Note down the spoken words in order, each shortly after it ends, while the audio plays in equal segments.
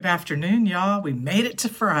Good afternoon, y'all. We made it to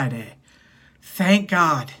Friday. Thank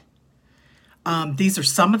God. These are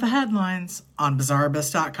some of the headlines on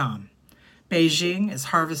BizarreBus.com. Beijing is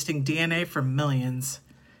harvesting DNA from millions.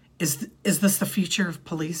 Is this the future of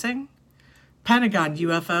policing? Pentagon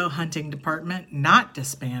UFO hunting department not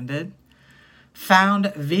disbanded.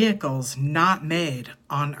 Found vehicles not made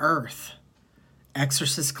on Earth.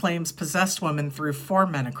 Exorcist claims possessed woman threw 4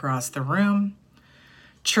 men across the room.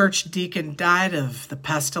 Church deacon died of the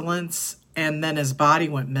pestilence, and then his body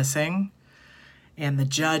went missing. And the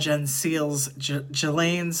judge unseals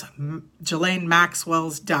Ghislaine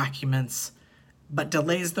Maxwell's documents, but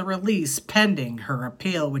delays the release pending her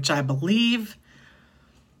appeal, which I believe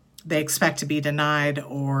they expect to be denied,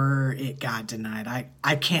 or it got denied.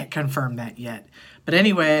 I can't confirm that yet. But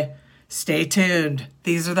anyway, stay tuned.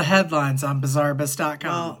 These are the headlines on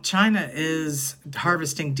BizarreBus.com. Well, China is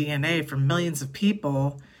harvesting DNA from millions of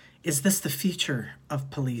people. Is this the future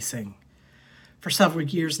of policing? For several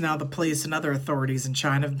years now, the police and other authorities in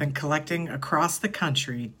China have been collecting across the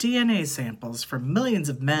country DNA samples from millions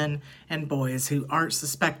of men and boys who aren't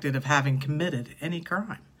suspected of having committed any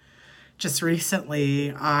crime. Just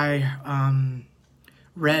recently, I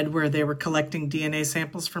read where they were collecting DNA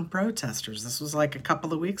samples from protesters. This was like a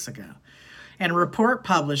couple of weeks ago. And a report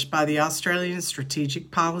published by the Australian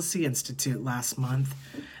Strategic Policy Institute last month,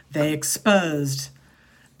 they exposed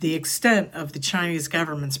the extent of the Chinese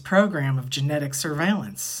government's program of genetic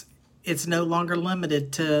surveillance. It's no longer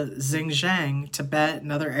limited to Xinjiang, Tibet,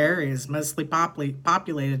 and other areas mostly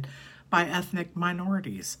populated by ethnic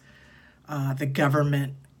minorities. The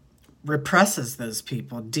government represses those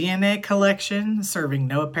people. DNA collection, serving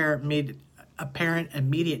no apparent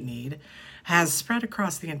immediate need, has spread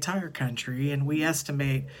across the entire country, and we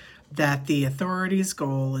estimate that the authorities'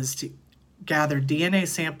 goal is to gather DNA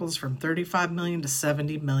samples from 35 million to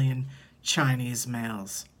 70 million Chinese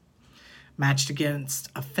males. Matched against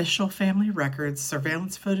official family records,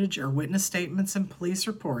 surveillance footage, or witness statements and police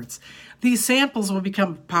reports, these samples will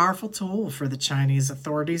become a powerful tool for the Chinese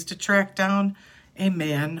authorities to track down a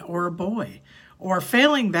man or a boy, or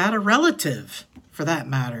failing that, a relative, for that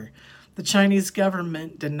matter. The Chinese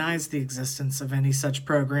government denies the existence of any such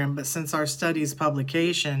program, but since our study's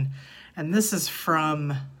publication, and this is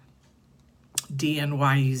from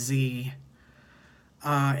DNYZ,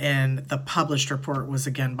 and the published report was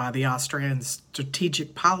again by the Australian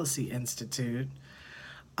Strategic Policy Institute,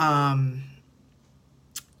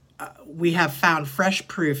 we have found fresh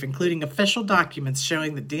proof, including official documents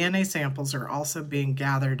showing that DNA samples are also being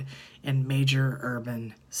gathered in major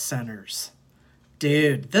urban centers.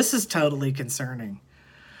 Dude, this is totally concerning.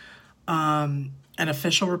 An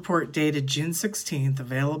official report dated June 16th,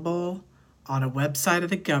 available on a website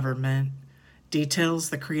of the government,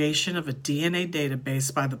 details the creation of a DNA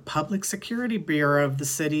database by the Public Security Bureau of the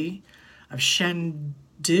city of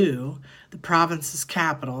Chengdu, the province's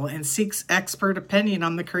capital, and seeks expert opinion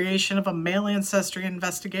on the creation of a male ancestry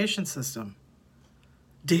investigation system.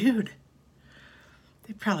 Dude,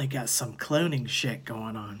 they probably got some cloning shit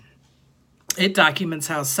going on. It documents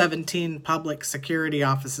how 17 public security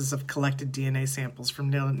offices have collected DNA samples from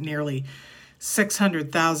nearly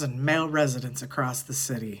 600,000 male residents across the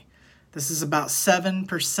city. This is about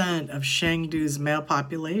 7% of Chengdu's male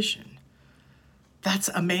population. That's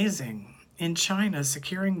amazing. In China,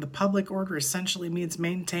 securing the public order essentially means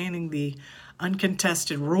maintaining the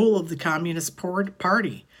uncontested rule of the Communist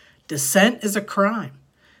Party. Dissent is a crime,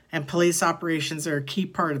 and police operations are a key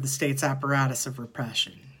part of the state's apparatus of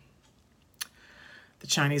repression. The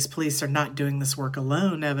Chinese police are not doing this work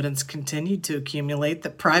alone. Evidence continued to accumulate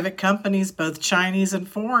that private companies, both Chinese and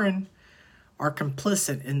foreign, are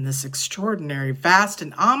complicit in this extraordinary, vast,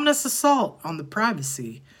 and ominous assault on the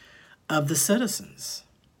privacy of the citizens.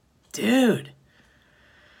 Dude.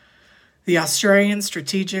 The Australian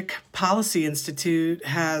Strategic Policy Institute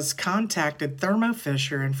has contacted Thermo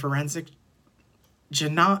Fisher and Forensic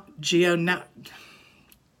Genomics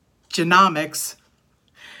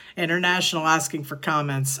International asking for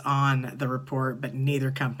comments on the report, but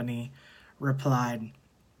neither company replied.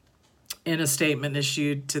 In a statement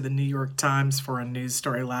issued to the New York Times for a news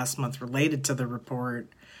story last month related to the report,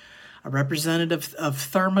 a representative of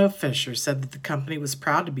Thermo Fisher said that the company was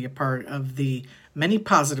proud to be a part of the many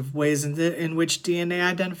positive ways in which DNA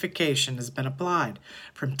identification has been applied,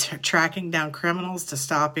 from tracking down criminals to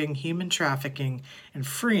stopping human trafficking and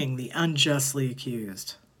freeing the unjustly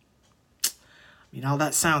accused. I mean, all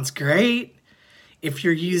that sounds great if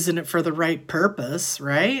you're using it for the right purpose,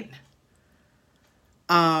 right?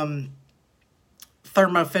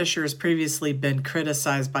 Thermo Fisher has previously been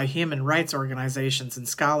criticized by human rights organizations and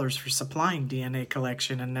scholars for supplying DNA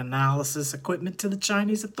collection and analysis equipment to the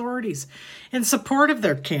Chinese authorities in support of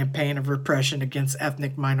their campaign of repression against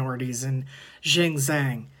ethnic minorities in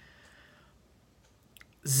Xinjiang.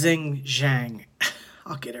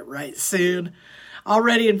 I'll get it right soon.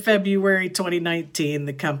 Already in February 2019,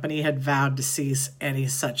 the company had vowed to cease any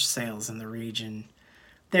such sales in the region.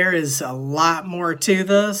 There is a lot more to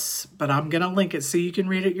this, but I'm going to link it so you can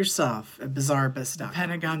read it yourself at bizarrebus.com.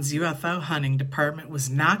 Pentagon's UFO hunting department was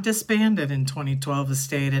not disbanded in 2012 as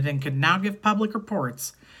stated and could now give public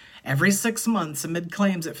reports every 6 months amid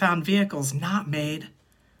claims it found vehicles not made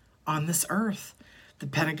on this Earth. The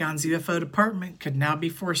Pentagon's UFO department could now be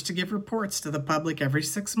forced to give reports to the public every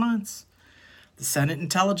 6 months. The Senate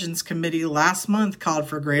Intelligence Committee last month called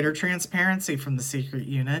for greater transparency from the secret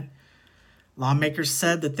unit. Lawmakers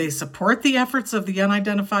said that they support the efforts of the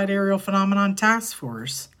Unidentified Aerial Phenomenon Task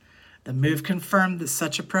Force. The move confirmed that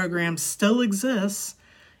such a program still exists.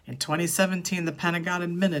 In 2017, the Pentagon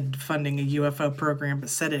admitted funding a UFO program but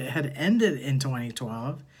said it had ended in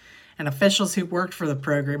 2012, and officials who worked for the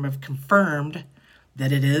program have confirmed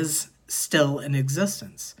that it is still in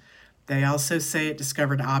existence. They also say it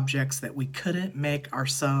discovered objects that we couldn't make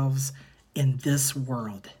ourselves in this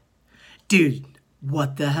world. Dude,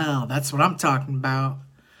 what the hell? That's what I'm talking about.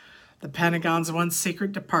 The Pentagon's one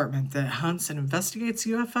secret department that hunts and investigates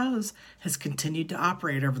UFOs has continued to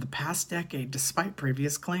operate over the past decade despite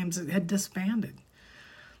previous claims it had disbanded.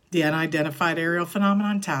 The Unidentified Aerial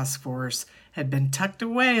Phenomenon Task Force had been tucked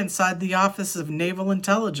away inside the Office of Naval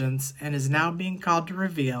Intelligence and is now being called to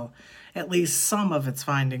reveal at least some of its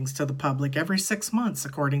findings to the public every 6 months,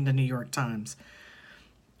 according to New York Times.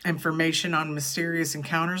 Information on mysterious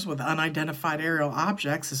encounters with unidentified aerial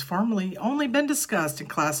objects has formerly only been discussed in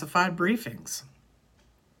classified briefings.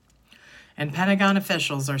 And Pentagon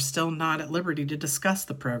officials are still not at liberty to discuss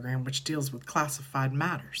the program, which deals with classified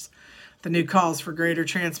matters. The new calls for greater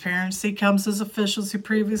transparency comes as officials who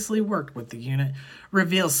previously worked with the unit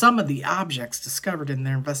reveal some of the objects discovered in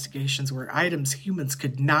their investigations were items humans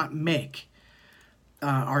could not make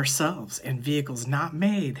ourselves and vehicles not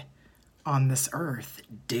made on this Earth.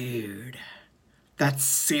 Dude, that's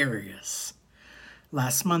serious.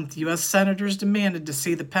 Last month, U.S. senators demanded to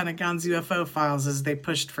see the Pentagon's UFO files as they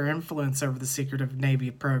pushed for influence over the secretive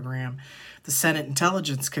Navy program. The Senate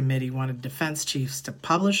Intelligence Committee wanted defense chiefs to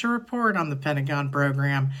publish a report on the Pentagon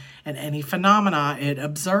program and any phenomena it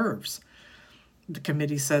observes. The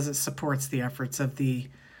committee says it supports the efforts of the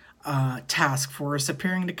task force,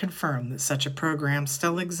 appearing to confirm that such a program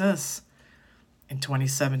still exists. In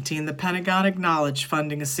 2017, the Pentagon acknowledged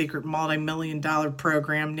funding a secret multi-million-dollar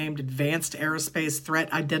program named Advanced Aerospace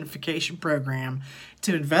Threat Identification Program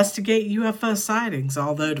to investigate UFO sightings,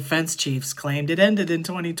 although defense chiefs claimed it ended in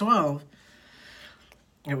 2012.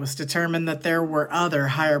 It was determined that there were other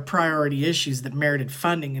higher priority issues that merited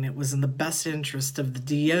funding, and it was in the best interest of the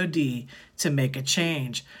DoD to make a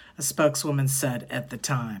change, a spokeswoman said at the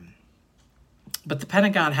time. But the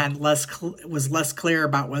Pentagon was less clear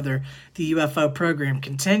about whether the UFO program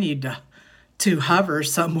continued to hover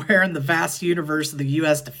somewhere in the vast universe of the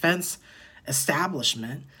U.S. defense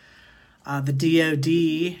establishment. The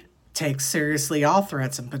DoD takes seriously all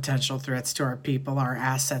threats and potential threats to our people, our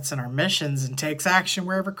assets, and our missions, and takes action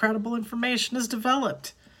wherever credible information is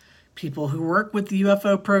developed. People who work with the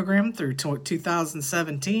UFO program through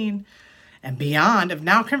 2017 and beyond have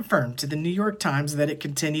now confirmed to the New York Times that it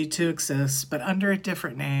continued to exist, but under a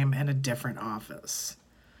different name and a different office.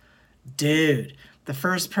 Dude, the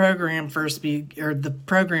program first began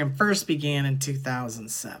in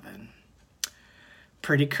 2007.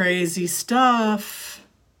 Pretty crazy stuff.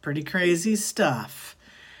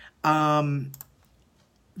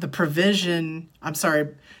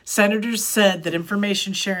 Senators said that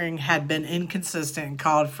information sharing had been inconsistent and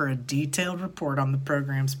called for a detailed report on the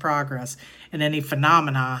program's progress and any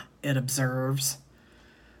phenomena it observes.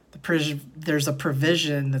 There's a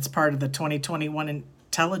provision that's part of the 2021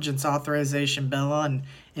 Intelligence Authorization Bill, and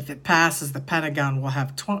if it passes, the Pentagon will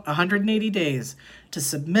have 180 days to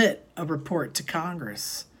submit a report to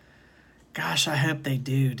Congress. Gosh, I hope they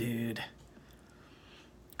do, dude.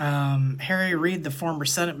 Harry Reid, the former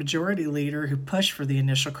Senate Majority Leader who pushed for the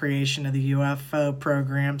initial creation of the UFO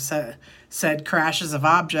program, said crashes of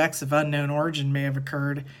objects of unknown origin may have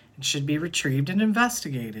occurred and should be retrieved and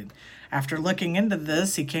investigated. After looking into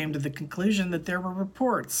this, he came to the conclusion that there were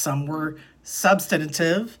reports, some were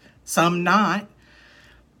substantive, some not,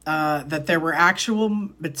 that there were actual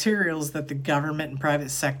materials that the government and private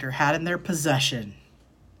sector had in their possession.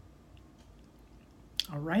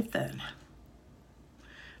 All right then.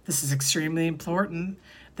 This is extremely important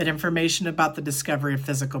that information about the discovery of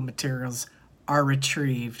physical materials are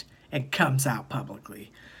retrieved and comes out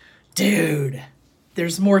publicly. Dude,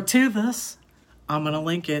 there's more to this. I'm going to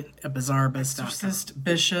link it at bizarrebus.com. Exorcist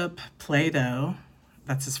Bishop Plato,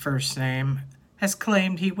 that's his first name, has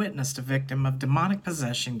claimed he witnessed a victim of demonic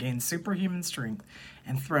possession gain superhuman strength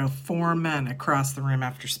and throw 4 men across the room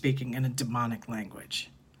after speaking in a demonic language.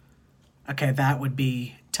 Okay, that would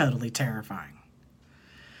be totally terrifying.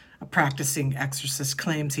 A practicing exorcist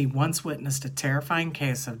claims he once witnessed a terrifying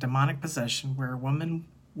case of demonic possession where a woman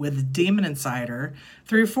with a demon inside her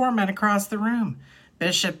threw 4 men across the room.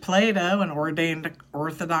 Bishop Plato, an ordained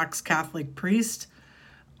Orthodox Catholic priest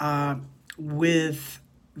with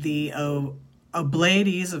the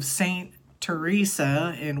Oblades of St.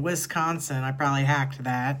 Teresa in Wisconsin, I probably hacked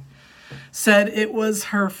that, said it was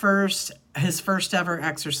his first ever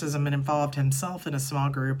exorcism and involved himself in a small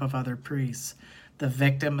group of other priests. The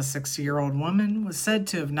victim, a 60-year-old woman, was said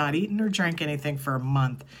to have not eaten or drank anything for a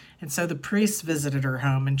month, and so the priests visited her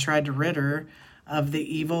home and tried to rid her of the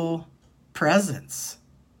evil presence.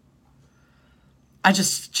 I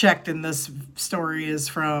just checked, and this story is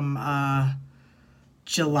from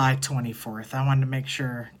July 24th. I wanted to make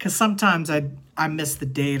sure, because sometimes I miss the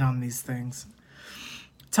date on these things.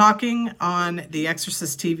 Talking on the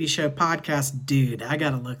Exorcist TV show podcast, dude, I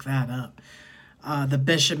got to look that up. The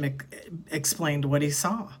bishop explained what he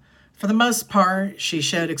saw. For the most part, she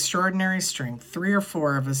showed extraordinary strength, 3 or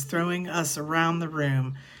 4 of us throwing us around the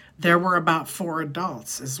room. There were about 4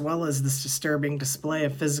 adults, as well as this disturbing display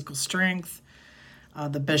of physical strength.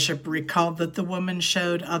 The bishop recalled that the woman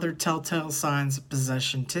showed other telltale signs of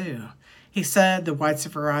possession too. He said the whites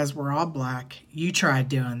of her eyes were all black. You try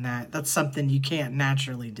doing that. That's something you can't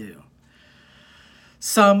naturally do.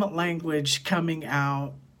 Some language coming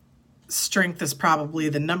out. Strength is probably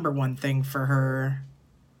the number one thing for her.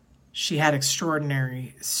 She had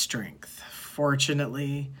extraordinary strength.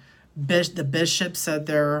 Fortunately, the bishop said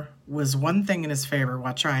there was one thing in his favor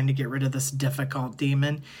while trying to get rid of this difficult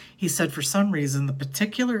demon. He said for some reason the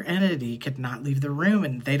particular entity could not leave the room,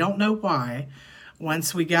 and they don't know why.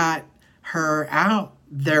 Once we got her out,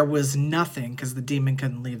 there was nothing because the demon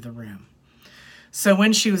couldn't leave the room. So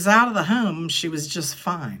when she was out of the home, she was just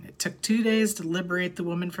fine. It took 2 days to liberate the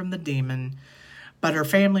woman from the demon, but her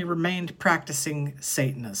family remained practicing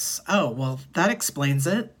Satanists. Oh, well, that explains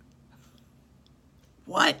it.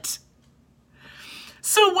 What?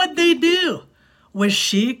 So what'd they do? Was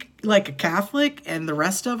she like a Catholic and the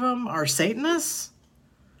rest of them are Satanists?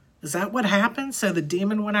 Is that what happened? So the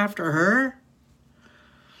demon went after her?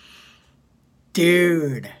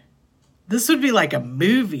 Dude, this would be like a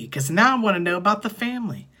movie, because now I want to know about the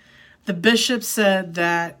family. The bishop said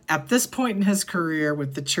that at this point in his career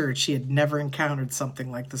with the church, he had never encountered something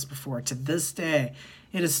like this before. To this day,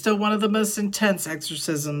 it is still one of the most intense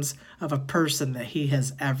exorcisms of a person that he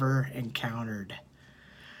has ever encountered.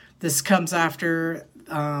 This comes after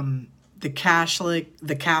the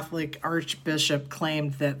Catholic archbishop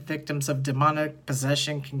claimed that victims of demonic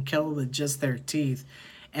possession can kill with just their teeth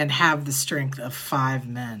and have the strength of 5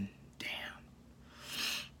 men. Damn.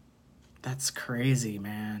 That's crazy,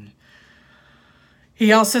 man.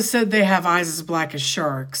 He also said they have eyes as black as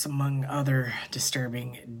sharks, among other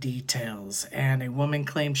disturbing details. And a woman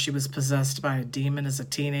claimed she was possessed by a demon as a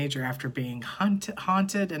teenager after being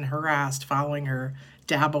haunted and harassed following her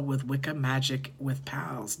dabble with Wicca magic with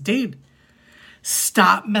pals. Dude,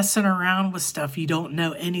 stop messing around with stuff you don't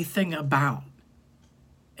know anything about.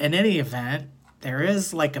 In any event, there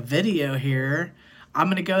is like a video here. I'm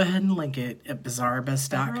going to go ahead and link it at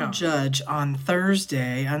bizarrebus.com. A judge on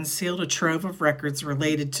Thursday unsealed a trove of records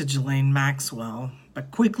related to Ghislaine Maxwell, but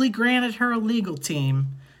quickly granted her legal team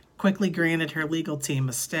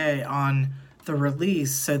a stay on the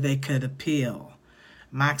release so they could appeal.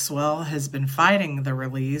 Maxwell has been fighting the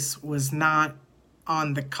release, was not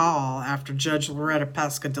on the call after Judge Loretta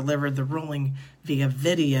Pesca delivered the ruling via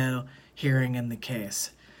video hearing in the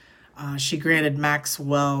case. She granted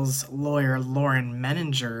Maxwell's lawyer, Lauren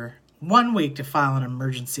Menninger, 1 week to file an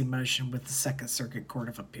emergency motion with the Second Circuit Court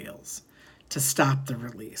of Appeals to stop the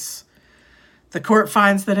release. The court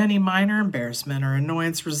finds that any minor embarrassment or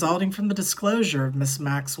annoyance resulting from the disclosure of Miss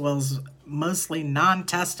Maxwell's mostly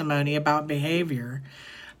non-testimony about behavior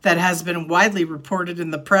that has been widely reported in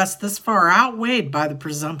the press this far outweighed by the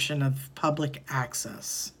presumption of public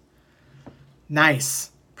access. Nice.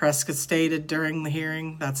 Prescott stated during the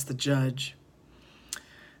hearing, that's the judge.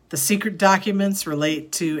 The secret documents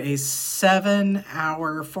relate to a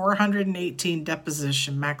 7-hour, 418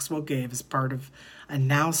 deposition Maxwell gave as part of a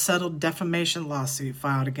now settled defamation lawsuit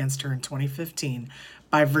filed against her in 2015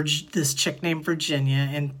 by this chick named Virginia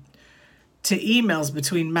and to emails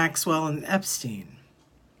between Maxwell and Epstein.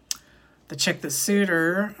 The chick that sued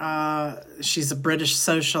her, she's a British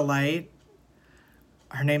socialite.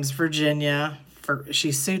 Her name's Virginia.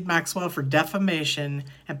 She sued Maxwell for defamation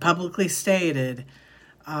and publicly stated,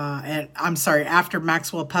 after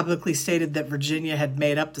Maxwell publicly stated that Virginia had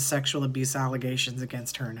made up the sexual abuse allegations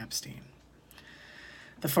against her and Epstein.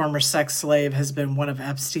 The former sex slave has been one of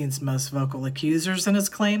Epstein's most vocal accusers and has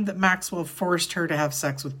claimed that Maxwell forced her to have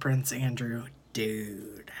sex with Prince Andrew.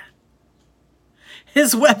 Dude.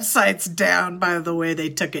 His website's down, by the way. They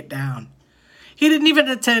took it down. He didn't even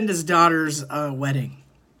attend his daughter's wedding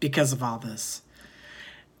because of all this.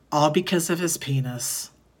 All because of his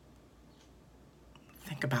penis.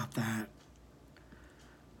 Think about that.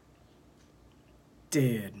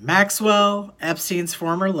 Dude, Maxwell, Epstein's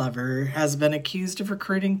former lover, has been accused of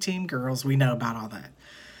recruiting teen girls. We know about all that.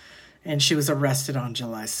 And she was arrested on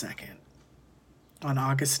July 2nd. On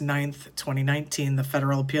August 9th, 2019, the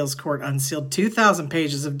Federal Appeals Court unsealed 2,000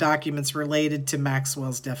 pages of documents related to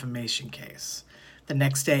Maxwell's defamation case. The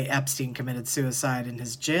next day, Epstein committed suicide in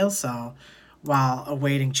his jail cell while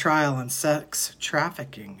awaiting trial on sex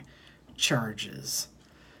trafficking charges.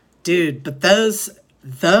 Dude, but those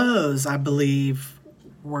I believe,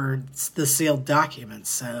 were the sealed documents.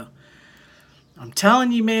 So I'm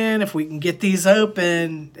telling you, man, if we can get these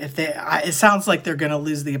open, it sounds like they're going to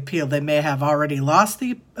lose the appeal. They may have already lost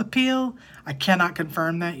the appeal. I cannot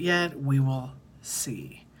confirm that yet. We will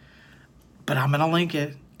see. But I'm going to link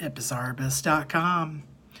it at bizarreabyss.com.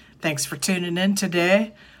 Thanks for tuning in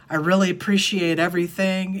today. I really appreciate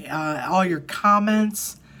everything, all your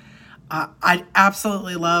comments. I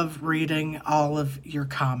absolutely love reading all of your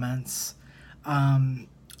comments.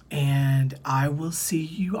 And I will see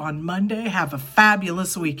you on Monday. Have a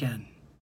fabulous weekend.